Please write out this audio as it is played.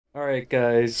All right,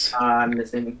 guys. I'm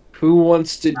missing. Who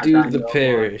wants to Not do dying the no more.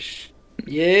 parish?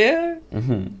 Yeah?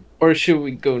 Hmm. Or should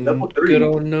we go Level good 3.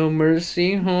 old no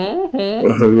mercy? Huh? Huh?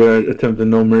 We're gonna attempt the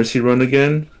no mercy run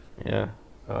again. Yeah.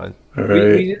 All We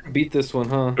right. didn't beat this one,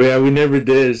 huh? Yeah, we never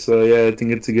did. So yeah, I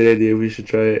think it's a good idea. We should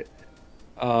try it.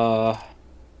 Uh,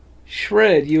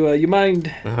 Shred, you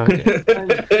mind?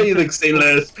 Okay. He looks say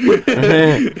less.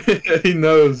 He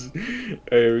knows. All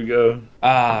right, here we go.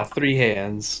 Three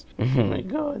hands. Oh my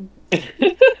god.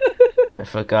 I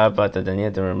forgot about that. Then you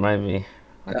have to remind me.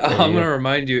 I'm gonna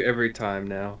remind you every time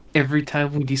now. Every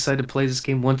time we decide to play this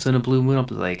game once in a blue moon, I'll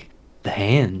be like, the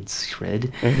hands,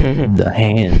 Shred. The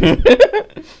hands.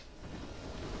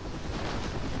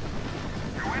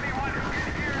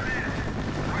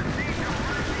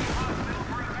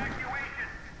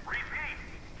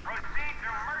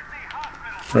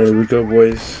 All right, here we go,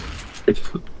 boys.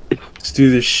 Let's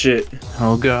do this shit.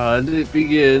 Oh god, it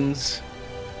begins.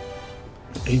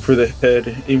 Aim for the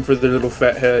head. Aim for the little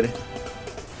fat head.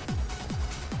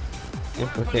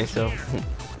 Okay, so.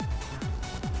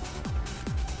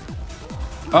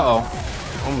 Uh-oh.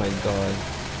 Oh my god.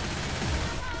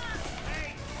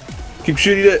 Keep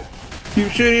shooting it. Keep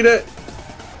shooting it.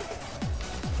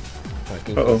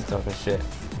 Fucking Uh-oh. keep talking shit.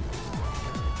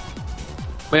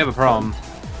 We have a problem.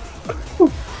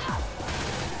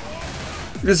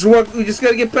 Just walk. We just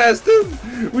gotta get past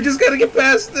him. We just gotta get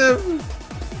past him.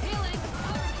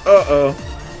 Uh-oh.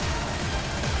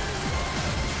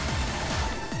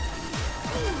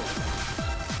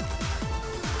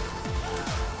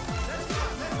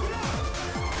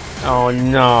 Oh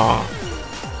no.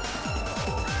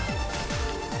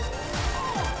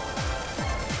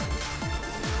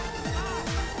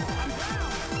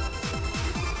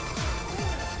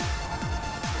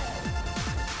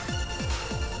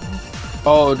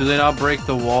 Oh, do they not break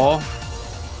the wall?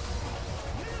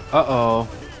 Uh-oh.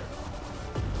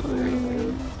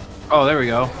 Oh, there we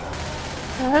go.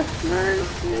 Have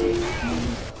mercy.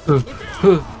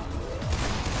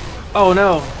 Oh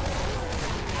no.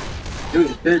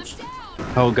 Dude, it's pitched.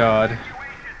 Oh god.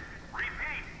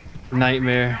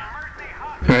 Nightmare.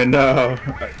 I know.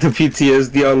 The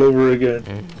PTSD all over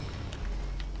again.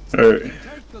 Alright.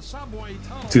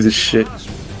 Do this shit.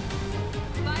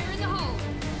 Fire in the hole.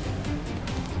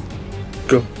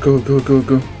 Go, go, go, go,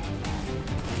 go.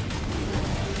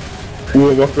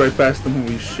 Ooh, I walked right past them.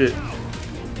 Holy shit.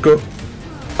 Go.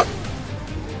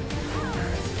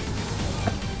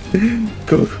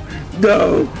 Go.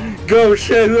 No. Go,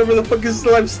 shit. Whoever the fuck is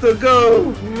alive still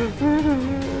go.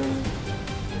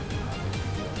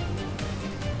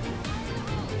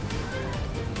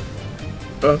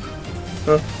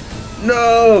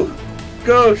 No.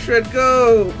 Go, Shred,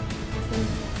 go.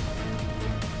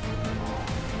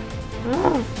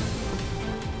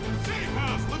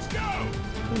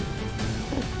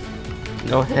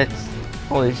 No hits.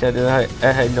 Holy shit, I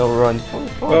had no run.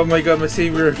 Oh my god, my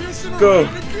savior. Go.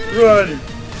 Run.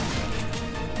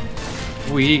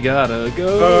 We gotta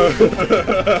go.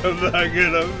 I'm not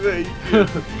gonna make it.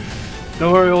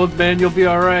 Don't worry, old man, you'll be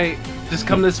alright. Just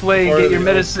come this way and get your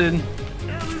medicine.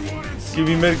 Give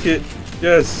me medkit.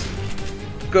 Yes.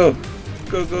 Go.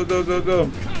 Go, go, go, go, go.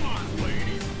 Come on,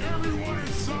 ladies. Everyone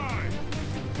inside.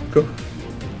 Go.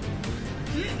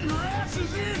 Get your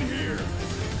asses in here.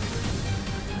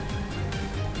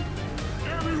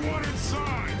 Everyone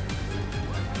inside.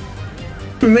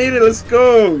 We made it. Let's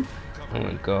go. Oh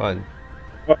my god.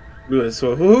 Do this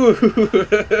one.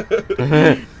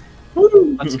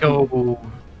 Let's go.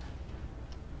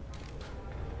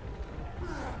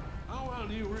 How well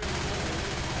do you really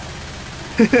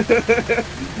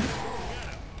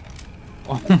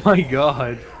Oh my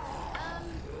god.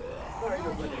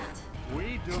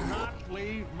 We do not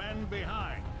leave men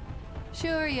behind.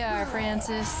 Sure you are,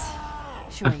 Francis.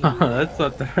 Sure you are. That's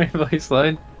not the right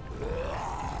baseline.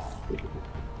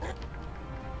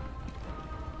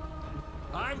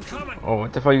 I'm coming. Oh,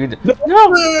 what the fuck you did? Come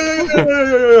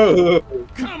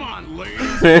on,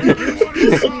 ladies. Everyone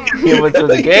inside. He went to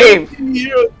the game.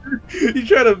 Hero. You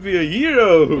trying to be a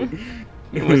hero.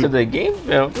 He went to the game,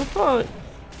 man. What the fuck?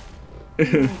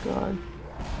 Oh god.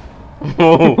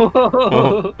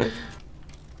 Oh.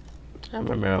 I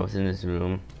remember I was in this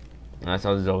room, and I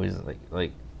saw there's always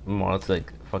like models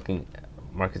like fucking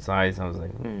market size. I was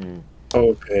like,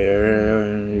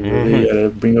 Okay, you really gotta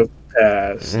bring up the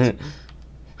past.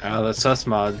 Ah, the sus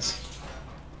mods.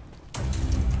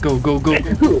 Go, go, go,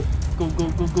 go, go, go,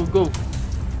 go, go, go, go.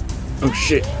 Oh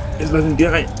shit, there's nothing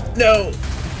behind. No!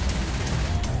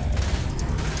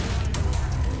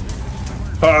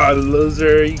 Ah,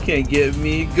 loser, you can't get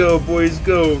me. Go, boys,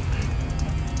 go.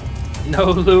 No,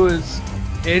 Lewis.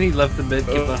 And he left the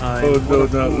medkit behind. Oh no, What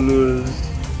a not fool. lose.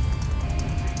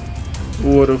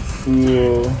 What a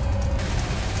fool.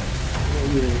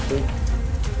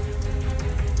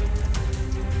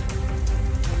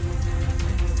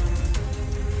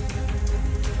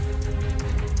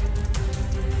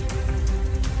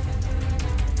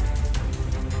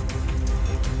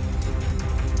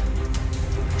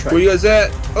 Where you guys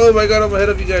at? Oh my god, I'm ahead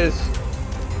of you guys.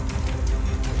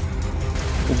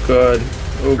 Oh god.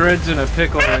 Oh, Fred's in a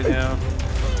pickle right now.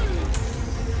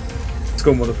 let's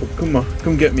go, motherfucker. Come on,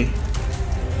 come get me.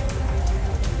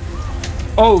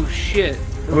 Oh shit.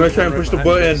 I'm gonna try and push the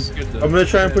button. I'm gonna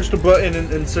try and push the button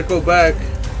and circle back.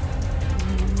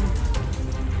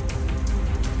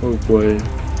 Oh boy.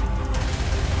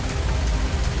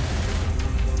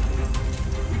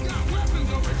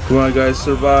 Come on, guys,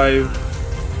 survive.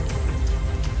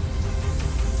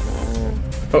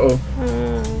 Uh-oh.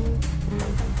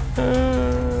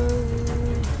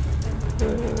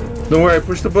 Don't worry, I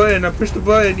pushed the button. I pushed the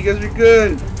button. You guys are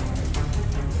good.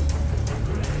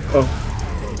 Oh.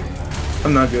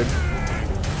 I'm not good.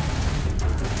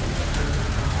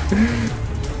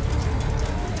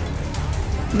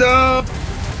 No!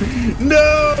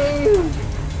 No!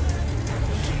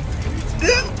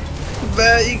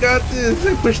 Matt, you got this.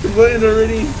 I pushed the button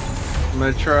already. I'm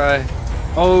gonna try.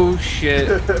 Oh shit.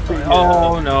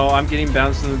 Oh no, I'm getting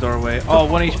bounced in the doorway. Oh,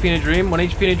 1 HP in a dream, 1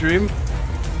 HP in a dream.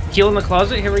 Heal in the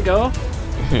closet, here we go.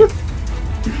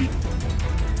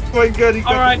 Oh my god, he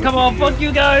got Alright, the come on, fuck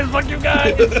you guys,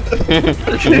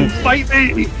 fight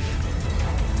me!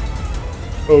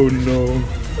 Oh no.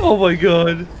 Oh my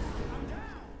god.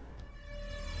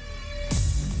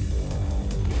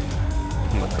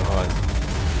 Oh my god.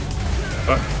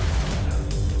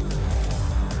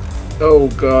 Oh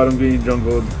god, I'm getting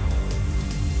jungled.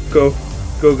 Go.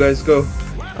 Go, guys, go.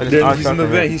 There, he's in the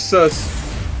vent. He's sus.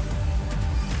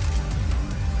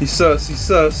 He's sus. He's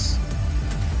sus.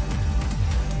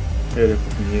 Yeah, they're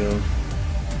fucking healed.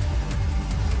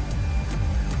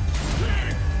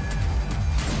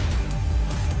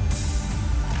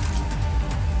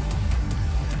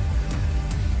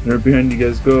 They're behind you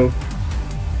guys. Go.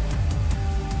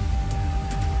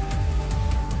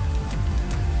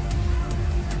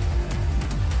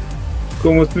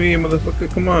 Come with me, motherfucker.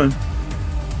 Come on.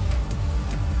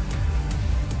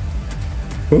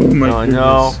 Oh my goodness.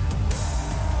 No.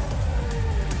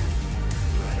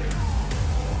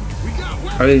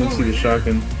 I didn't even see the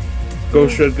shotgun. Go,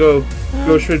 Shred, go.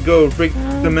 Go, Shred, go. Break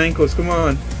them ankles. Come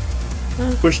on.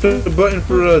 Push the button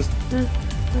for us.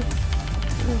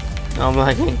 I'm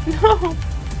lagging. No.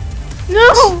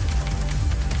 No.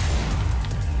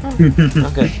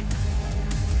 Okay.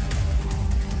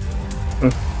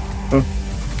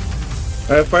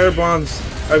 I have fire bombs.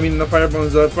 I mean, not fire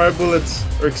bombs. Fire bullets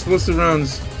or explosive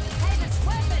rounds.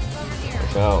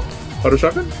 Watch out. Auto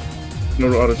shotgun? No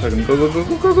auto shotgun. Go, go, go,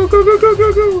 go, go, go, go, go,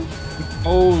 go, go.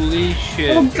 Holy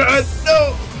shit. Oh god,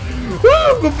 no!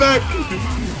 Oh, go back!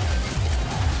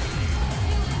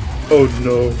 Oh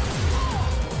no.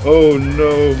 Oh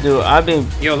no. Dude, I've been.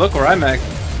 Yo, look where I'm at.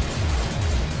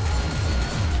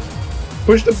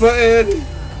 Push the button!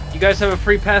 You guys have a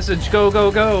free passage. Go,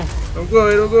 go, go. I'm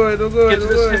going, I'm going, I'm going, Get to I'm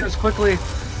the going. stairs quickly.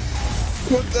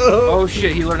 What the hell? Oh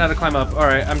shit, he learned how to climb up.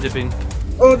 Alright, I'm dipping.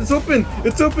 Oh, it's open!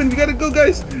 It's open! We gotta go,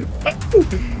 guys!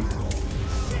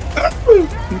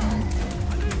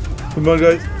 Come on,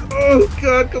 guys! Oh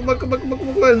god! Come on! Come on! Come on!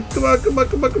 Come on! Come on! Come on!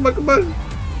 Come on! Come on! Come on!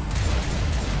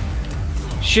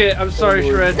 Shit, I'm sorry,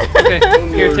 Lord. Shred. Okay, Oh,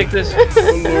 here, Lord. take this.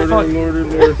 Oh lord! Oh lord! Oh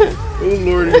lord! Oh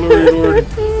lordy! Lordy! Lord!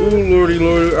 Oh lordy!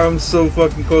 Lord! I'm so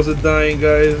fucking close to dying,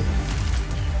 guys.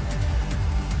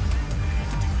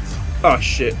 Oh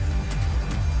shit!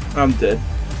 I'm dead.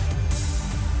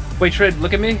 Wait, Shred,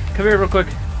 look at me. Come here real quick.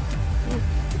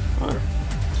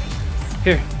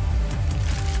 Here.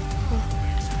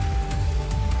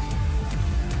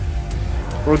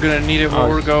 We're gonna need it where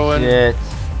we're going. Shit.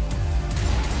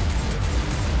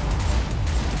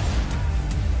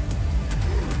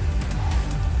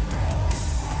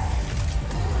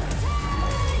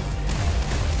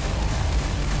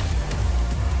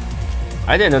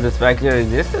 I didn't know this back here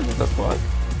existed. What the fuck?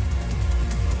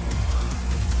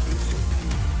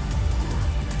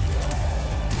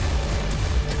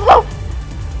 Oh!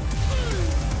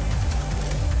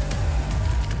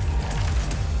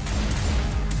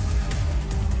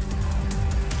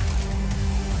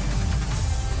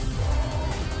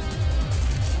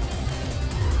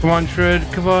 Come on, Shred,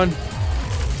 come on.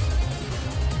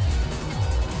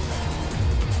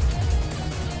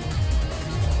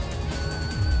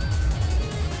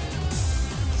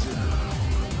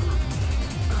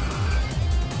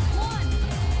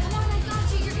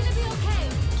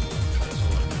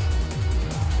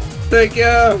 Thank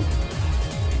you.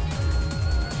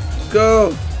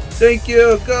 Go. Thank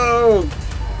you. Go.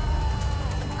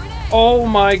 Oh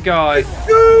my god.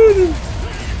 Good.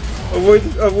 Avoid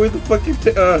the fucking.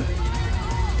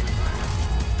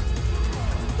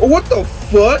 Oh, what the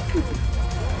fuck?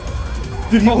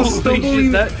 Dude, he was Holy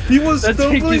stumbling. shit, He was that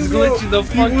tank stumbling. is glitching the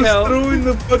He fuck was out. throwing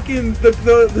the fucking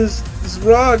this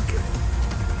rock.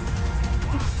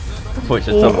 Wish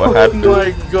I saw what Oh happened.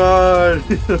 my god.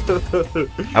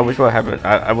 I wish what happened.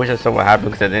 I wish I saw what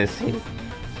happened because I didn't see it.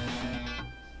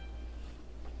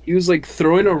 He was like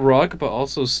throwing a rock, but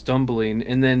also stumbling,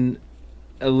 and then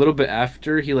a little bit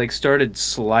after, he like started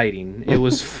sliding. It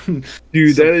was.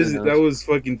 Dude, that something else. was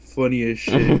fucking funny as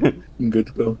shit. I'm good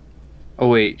to go. Oh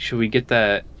wait, should we get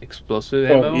that explosive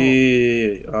Oh ammo?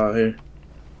 yeah. Here.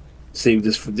 Save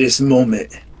this for this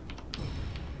moment.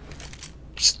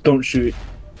 Just don't shoot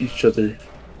each other.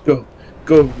 Go,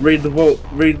 raid the vault,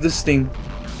 raid this thing.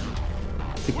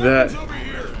 Take that.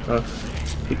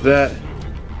 Take that.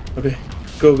 Okay,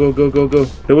 go.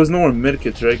 There was no more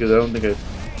medkits, right? Because I don't think I.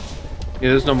 Yeah,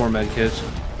 there's no more medkits.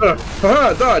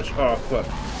 Haha, dodge! Oh fuck.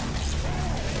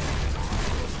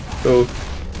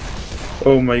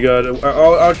 Oh my god.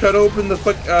 I'll try to open the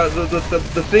fuck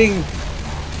the thing.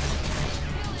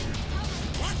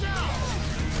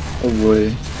 Oh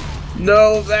boy.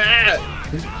 No, that.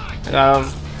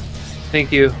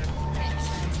 Thank you.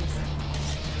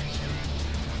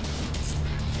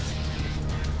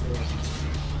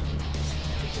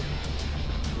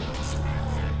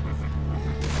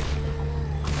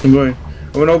 I'm going.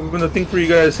 I'm gonna open the thing for you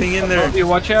guys. Hang in there. You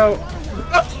watch out.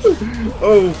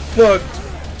 Oh fuck.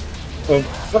 Oh.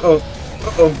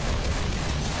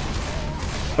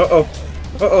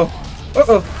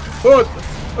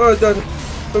 Oh, God.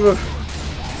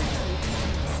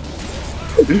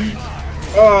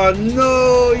 Oh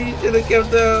no! You should have kept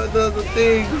the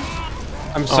thing.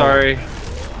 I'm sorry.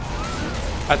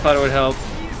 I thought it would help.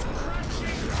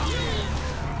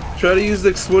 Try to use the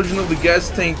explosion of the gas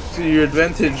tank to your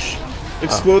advantage.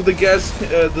 Explode the gas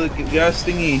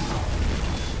thingy.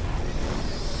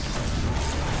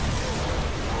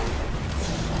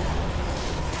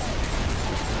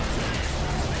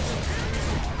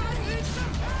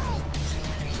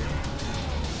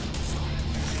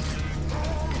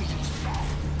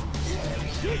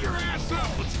 Get your ass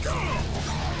up, let's go!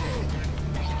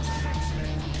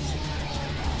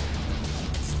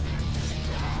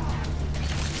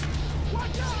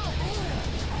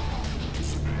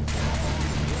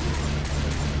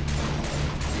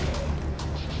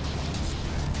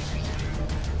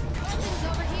 It's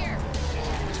over here.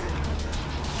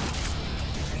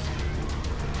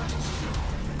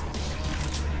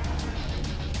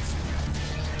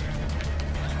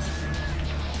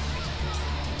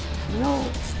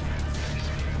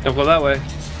 Don't go that way.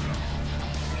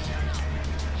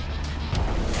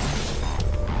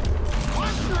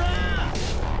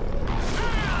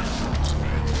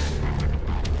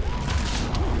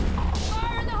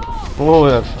 Oh,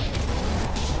 yeah.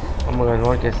 Oh my god,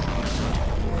 Marcus.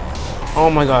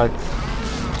 Oh my god.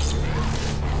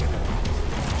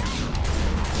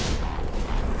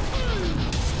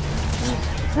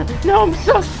 No, I'm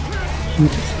stuck.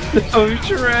 Oh,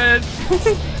 shred.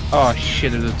 Oh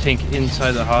shit, there's a tank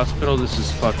inside the hospital. This is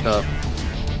fucked up.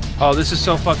 Oh, this is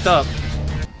so fucked up.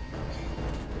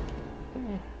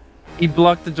 He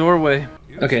blocked the doorway.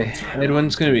 Okay,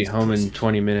 Edwin's gonna be home in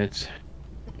 20 minutes.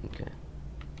 Okay.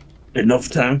 Enough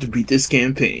time to beat this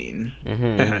campaign.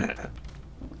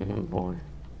 Boy.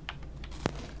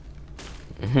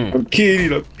 I'm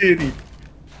kidding.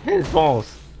 His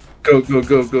balls. Go. Feels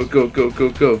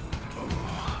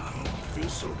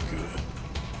so good.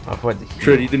 I thought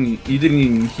Shred, you didn't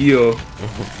even heal.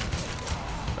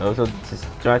 I was so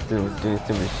distracted with doing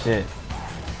stupid shit.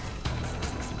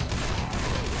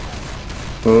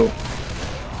 Oh.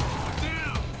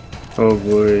 Oh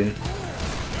boy.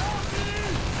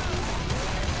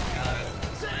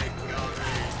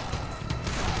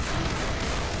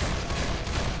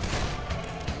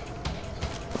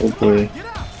 Oh boy.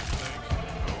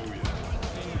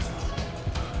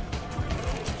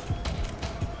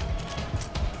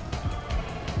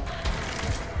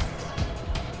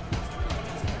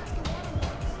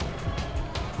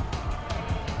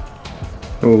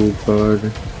 Oh god.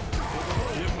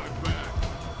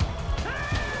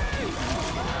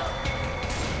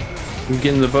 I'm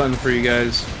getting the button for you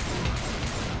guys.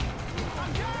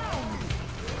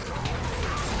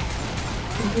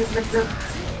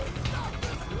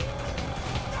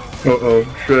 Uh-oh,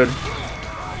 Shred.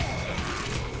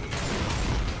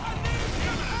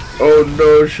 Oh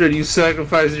no, Shred, you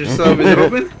sacrificed yourself. Is it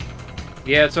open?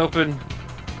 Yeah, it's open.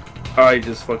 I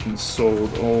just fucking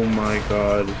sold. Oh my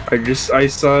god. I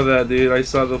saw that, dude. I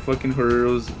saw the fucking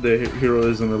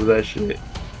heroism of that shit.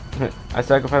 I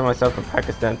sacrificed myself for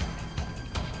Pakistan.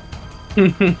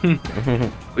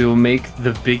 We will make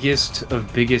the biggest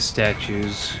of biggest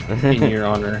statues in your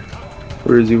honor.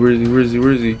 Where is he? Where is he? Where is he?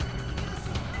 Where is he?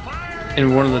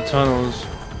 In one of the tunnels.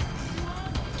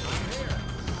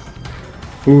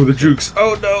 Ooh, the jukes.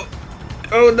 Oh no!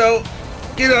 Oh no!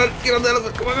 Get on the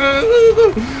elephant! Come on!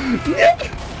 Yeah.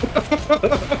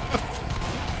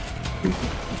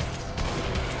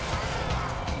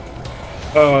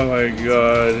 Oh my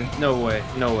god! No way,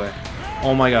 no way.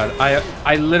 Oh my god,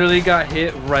 I literally got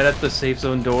hit right at the safe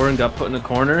zone door and got put in a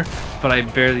corner, but I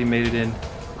barely made it in.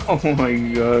 Oh my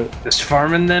god! Just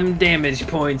farming them damage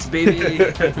points, baby.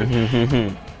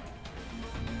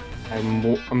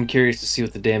 I'm curious to see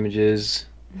what the damage is.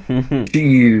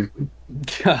 Jeez!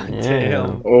 God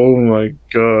damn. Oh my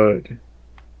god!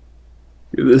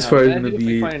 This part is gonna if be.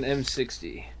 we find an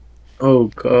M60. Oh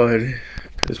god!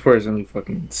 This part is gonna be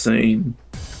fucking insane.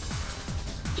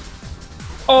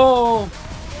 Oh!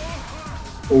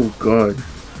 Oh god.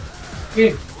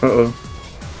 Uh-oh.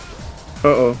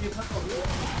 Uh-oh.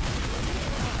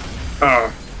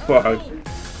 Ah, fuck.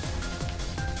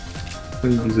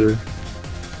 Loser.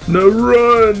 No,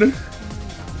 run!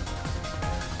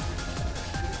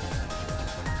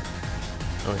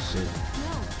 Oh shit.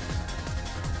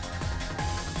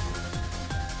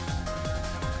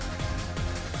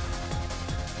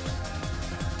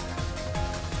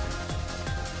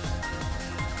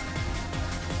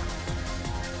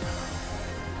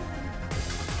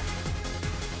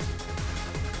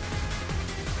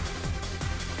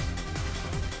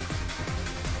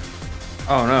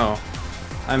 Oh no.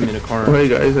 I'm in a corner. Oh, hey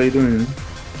guys, how you doing?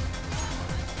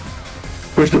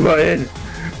 Push the button!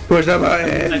 Push the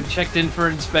button! I've checked in for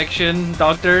inspection,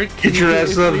 doctor. Get your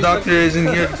ass up, doctor isn't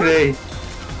here today.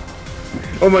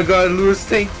 Oh my god, Lewis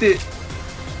tanked it!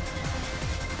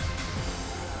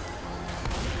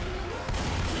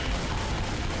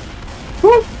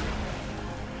 Woo!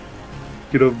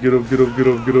 Get up, get up, get up, get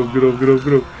up, get up, get up, get up,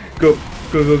 get up. Go,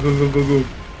 go, go, go, go, go, go.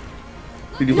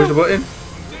 Did you push the button?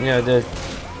 Yeah, I did.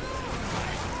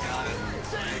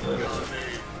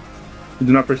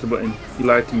 Do not press the button. You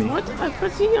lied to me. What? I'm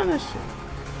pressing on that shit.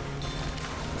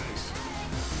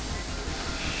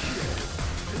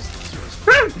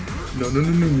 No, no,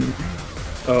 no, no, no.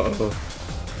 Uh-oh.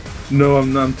 No,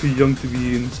 I'm not. I'm too young to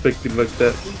be inspected like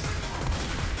that.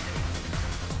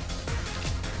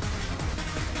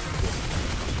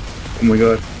 Oh my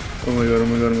god. Oh my god, oh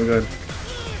my god, oh my god.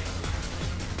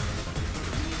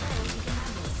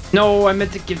 No, I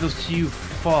meant to give those to you.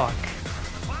 Fuck.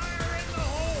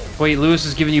 Wait, Lewis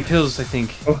is giving you pills, I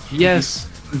think. Oh, yes.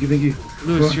 Thank you, thank you.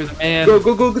 Lewis, Go. you're the man. Go,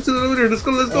 go, go, get to the elevator. Let's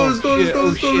go, let's go, Oh, let's go, let's shit, go, oh,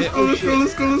 let's go, let's shit, go, oh, let's shit. go,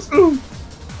 let's go, let's go.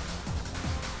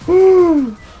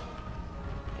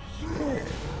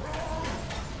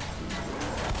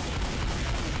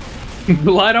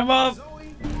 Woo. Light him up.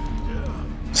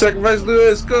 Sacrifice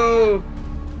Lewis, go.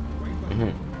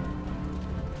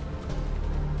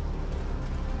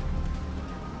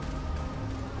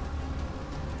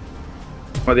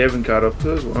 Oh, they haven't caught up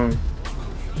to us? Wow.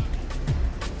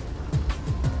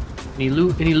 Any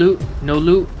loot? Any loot? No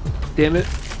loot. Damn it.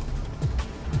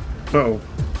 Uh-oh.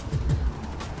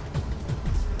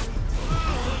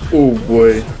 Oh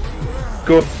boy.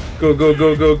 Go, go, go,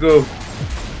 go, go, go.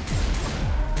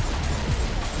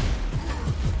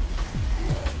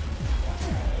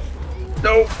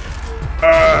 No.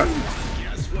 Ah.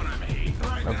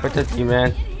 I'll protect you,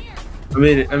 man. I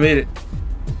made it. I made it.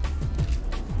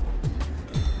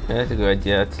 Yeah, that's a good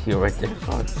idea. That's heal right there.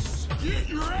 Oh, Get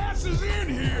your asses in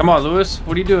here! Come on, Lewis.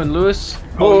 What are you doing, Lewis?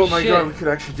 Oh Holy my shit. god, we could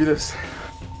actually do this.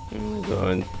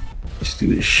 God. Let's do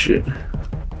this shit.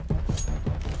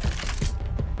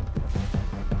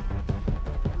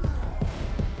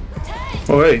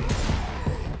 Oh hey.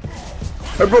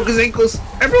 I broke his ankles.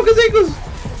 I broke his ankles.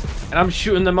 And I'm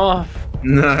shooting them off.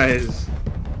 Nice.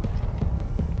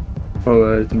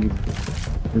 Oh, I think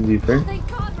is he there? Thank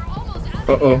God we're almost out.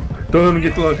 Uh-oh. Don't let him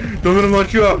get the launch. Don't let him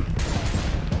launch you off.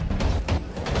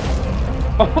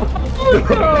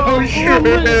 Oh shit!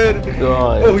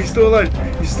 God. Oh, he's still alive.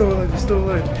 He's still alive. He's still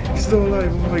alive. He's still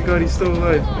alive. Oh my god, he's still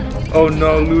alive. Oh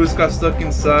no, Lewis got stuck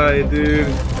inside, dude.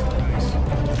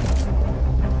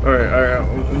 Alright, alright.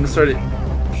 I'm gonna start it.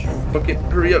 Fuck it.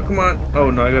 Hurry up. Come on.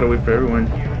 Oh no, I gotta wait for everyone.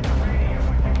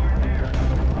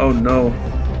 Oh no.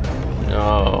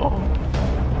 No.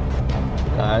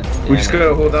 God We just damn it.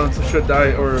 gotta hold down so Shred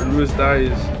die or Lewis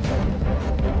dies.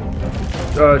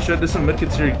 Shred, there's some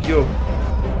medkits here. Kill.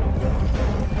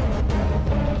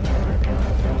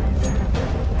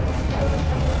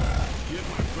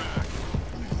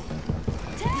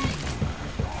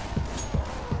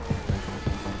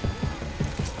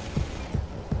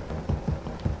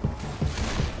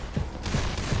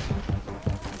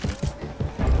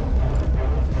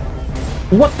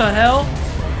 What the hell?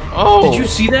 Oh! Did you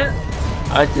see that?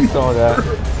 I just saw that.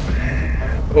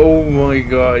 Oh my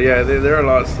god, yeah, they're a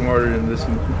lot smarter in this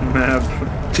map.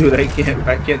 Dude, I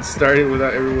can't start it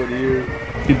without everybody here.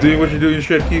 Keep doing what you're doing,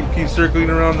 Shred. Keep circling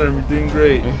around them. You're doing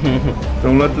great.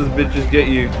 Don't let those bitches get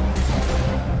you.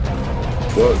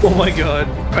 Fuck. Oh my god.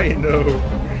 I know.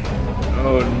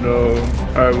 Oh no.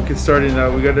 Alright, we can start it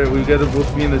now. We gotta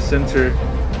both be in the center.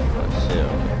 Oh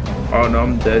shit. Oh no,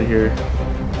 I'm dead here.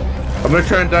 I'm gonna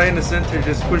try and die in the center.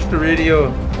 Just push the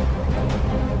radio.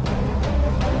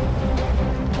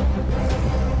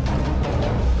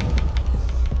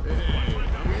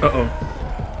 Uh-oh.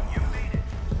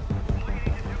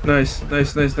 Nice.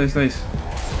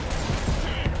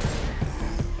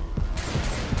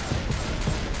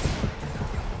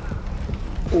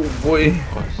 Oh boy.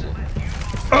 Oh shit.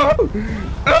 Oh!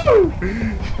 Oh!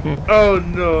 Oh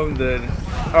no, I'm dead.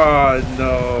 Oh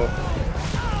no.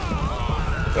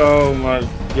 Oh my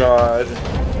god.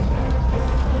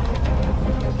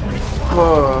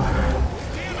 Oh.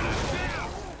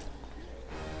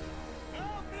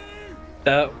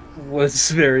 That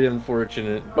was very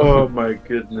unfortunate. Oh my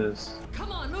goodness.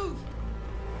 Come on, move.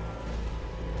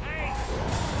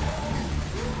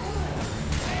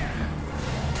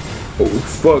 Oh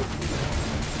fuck.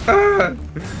 Ah!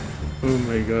 Oh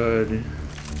my god.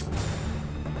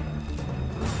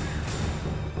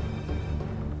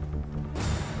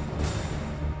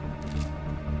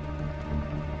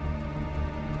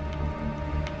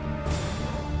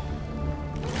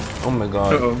 Oh my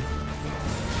god. Uh-oh.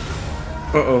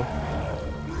 Uh-oh.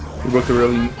 He broke the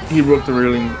railing. He broke the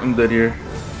railing. I'm dead here.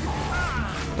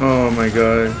 Oh my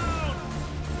god.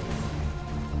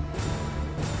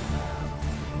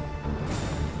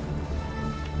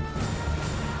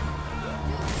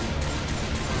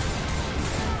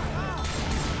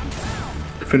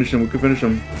 Finish him. We can finish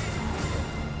him.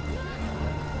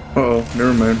 Uh-oh.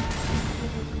 Never mind.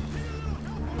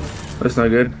 That's not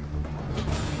good.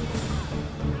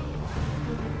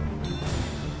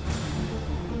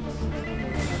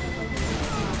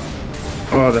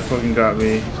 Oh, that fucking got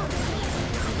me.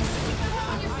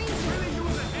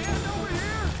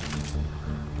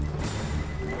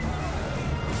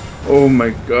 Oh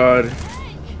my god.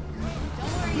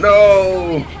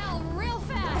 No! Hell, real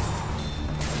fast.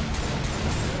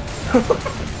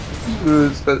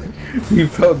 Dude, he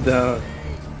fell down.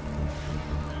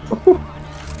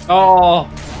 Oh!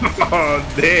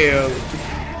 Oh, damn.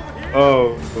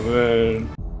 Oh, man.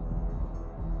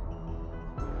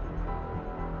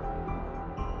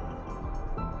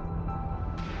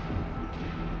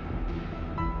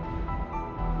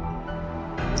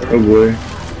 Oh boy.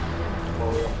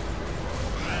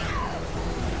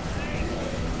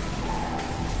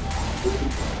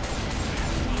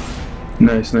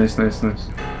 Nice.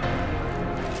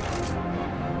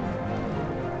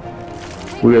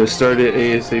 We gotta start it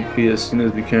ASAP as soon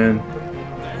as we can.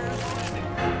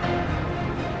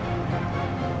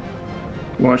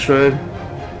 Come on, Shred.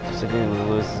 Just again,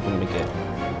 Lewis is gonna make it.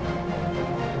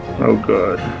 Oh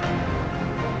god.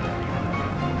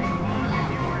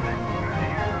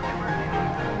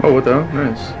 Oh, what the hell?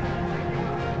 Nice.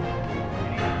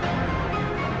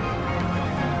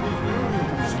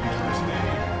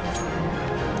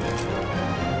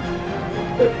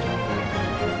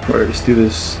 Alright, let's do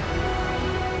this.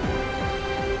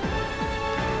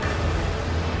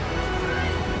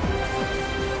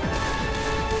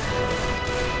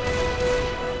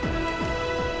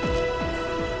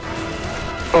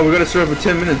 Oh, we gotta start for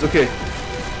 10 minutes, okay.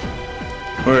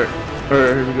 Alright,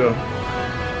 here we go.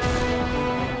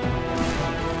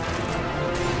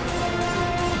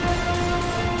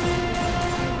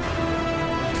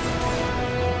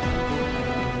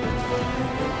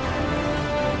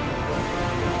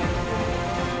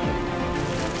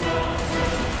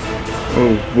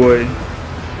 Oh boy.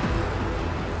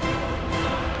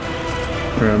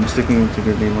 Alright, I'm sticking with the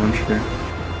grenade launcher.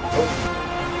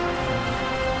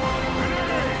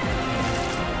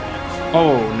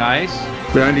 Oh, nice.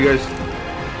 Behind you guys.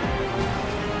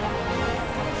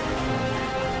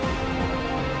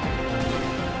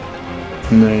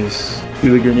 Nice.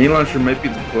 Dude, the grenade launcher might be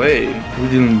the play. We're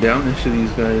dealing damage to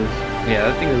these guys. Yeah,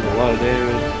 that thing is a lot of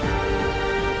damage.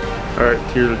 Alright,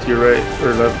 to your right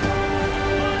or left.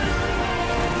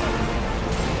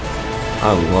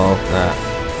 I love that.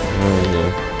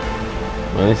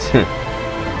 Really do.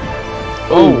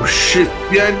 Oh shit,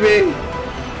 behind me!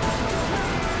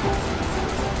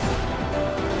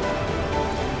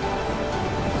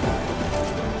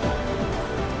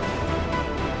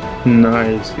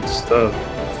 Nice, good stuff.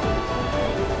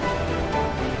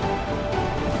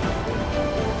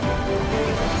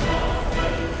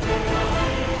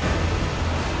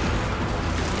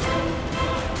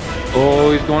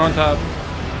 going on top.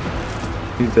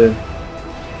 He's dead.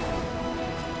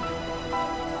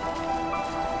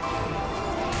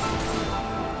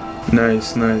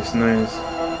 Nice, nice, nice.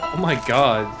 Oh my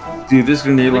god. Dude, this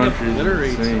grenade Like launcher is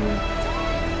obliterates. insane.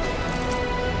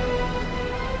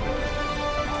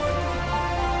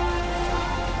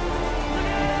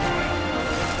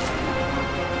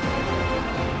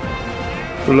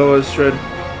 Below us, Shred.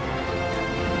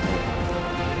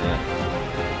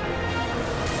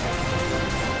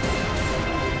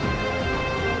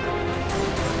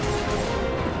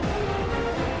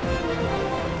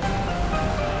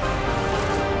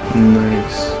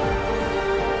 Nice.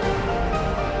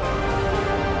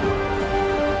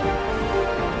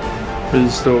 Is he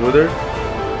still over there?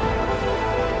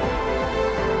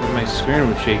 My screen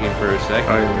was shaking for a sec.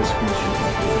 I am missing.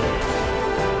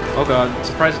 Oh god,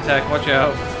 surprise attack, watch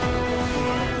out.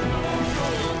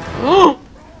 Oh!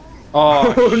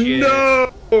 Oh, Oh shit. no!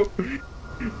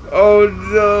 Oh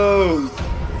no!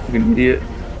 Fucking idiot.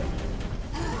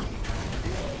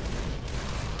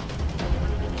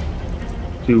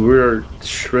 Dude, we are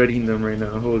shredding them right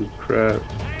now. Holy crap.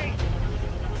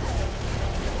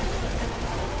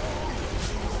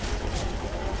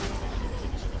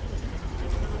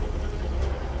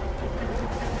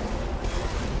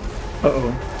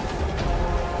 Uh-oh.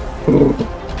 Oh.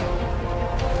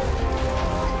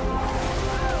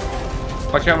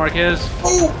 Watch out, Marquez.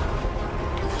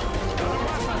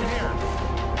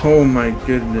 Oh my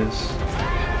goodness.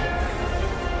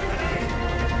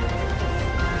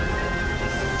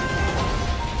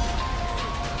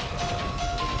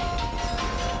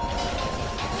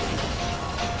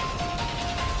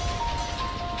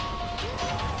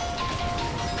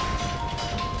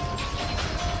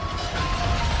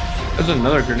 There's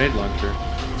another grenade launcher.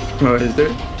 Oh, is there?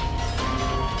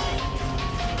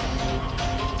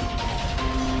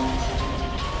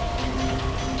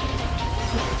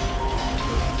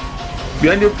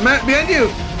 Behind you, Matt, behind you!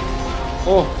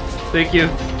 Oh, thank you.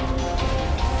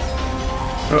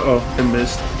 Uh-oh, I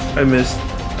missed. I missed.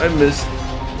 I missed.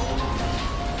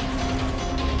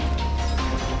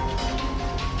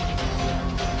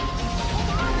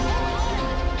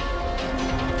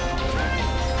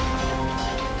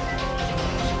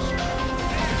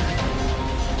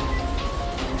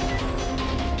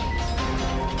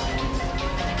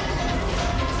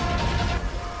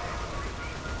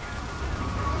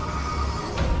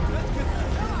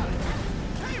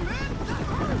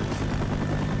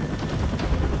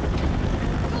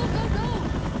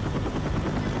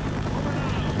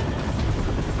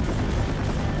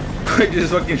 I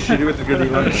just fucking shoot it with the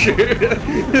grenade launcher.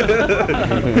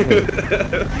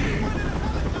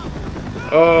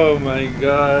 Oh my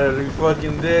god, we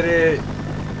fucking did it.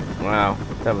 Wow,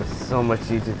 that was so much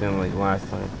easier than like last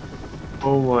time.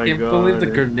 Oh my I can't god. believe the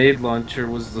grenade launcher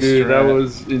was the Dude, that strat.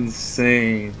 was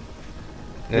insane.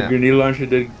 The Yeah. grenade launcher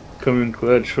did come in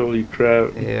clutch, holy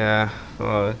crap. Yeah.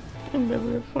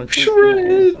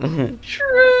 Shred!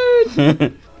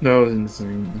 Shred! That was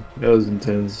insane. That was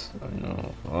intense. I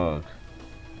know. Fuck.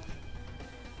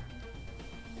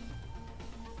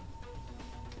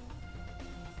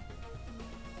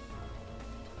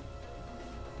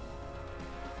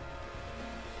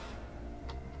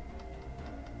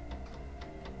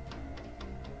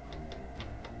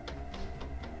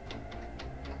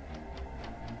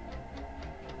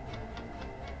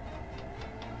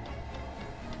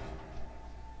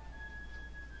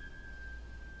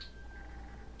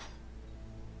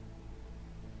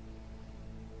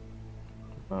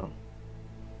 Wow.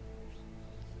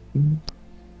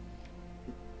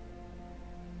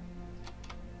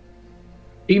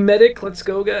 Team medic, let's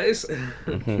go, guys.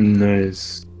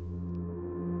 Nice.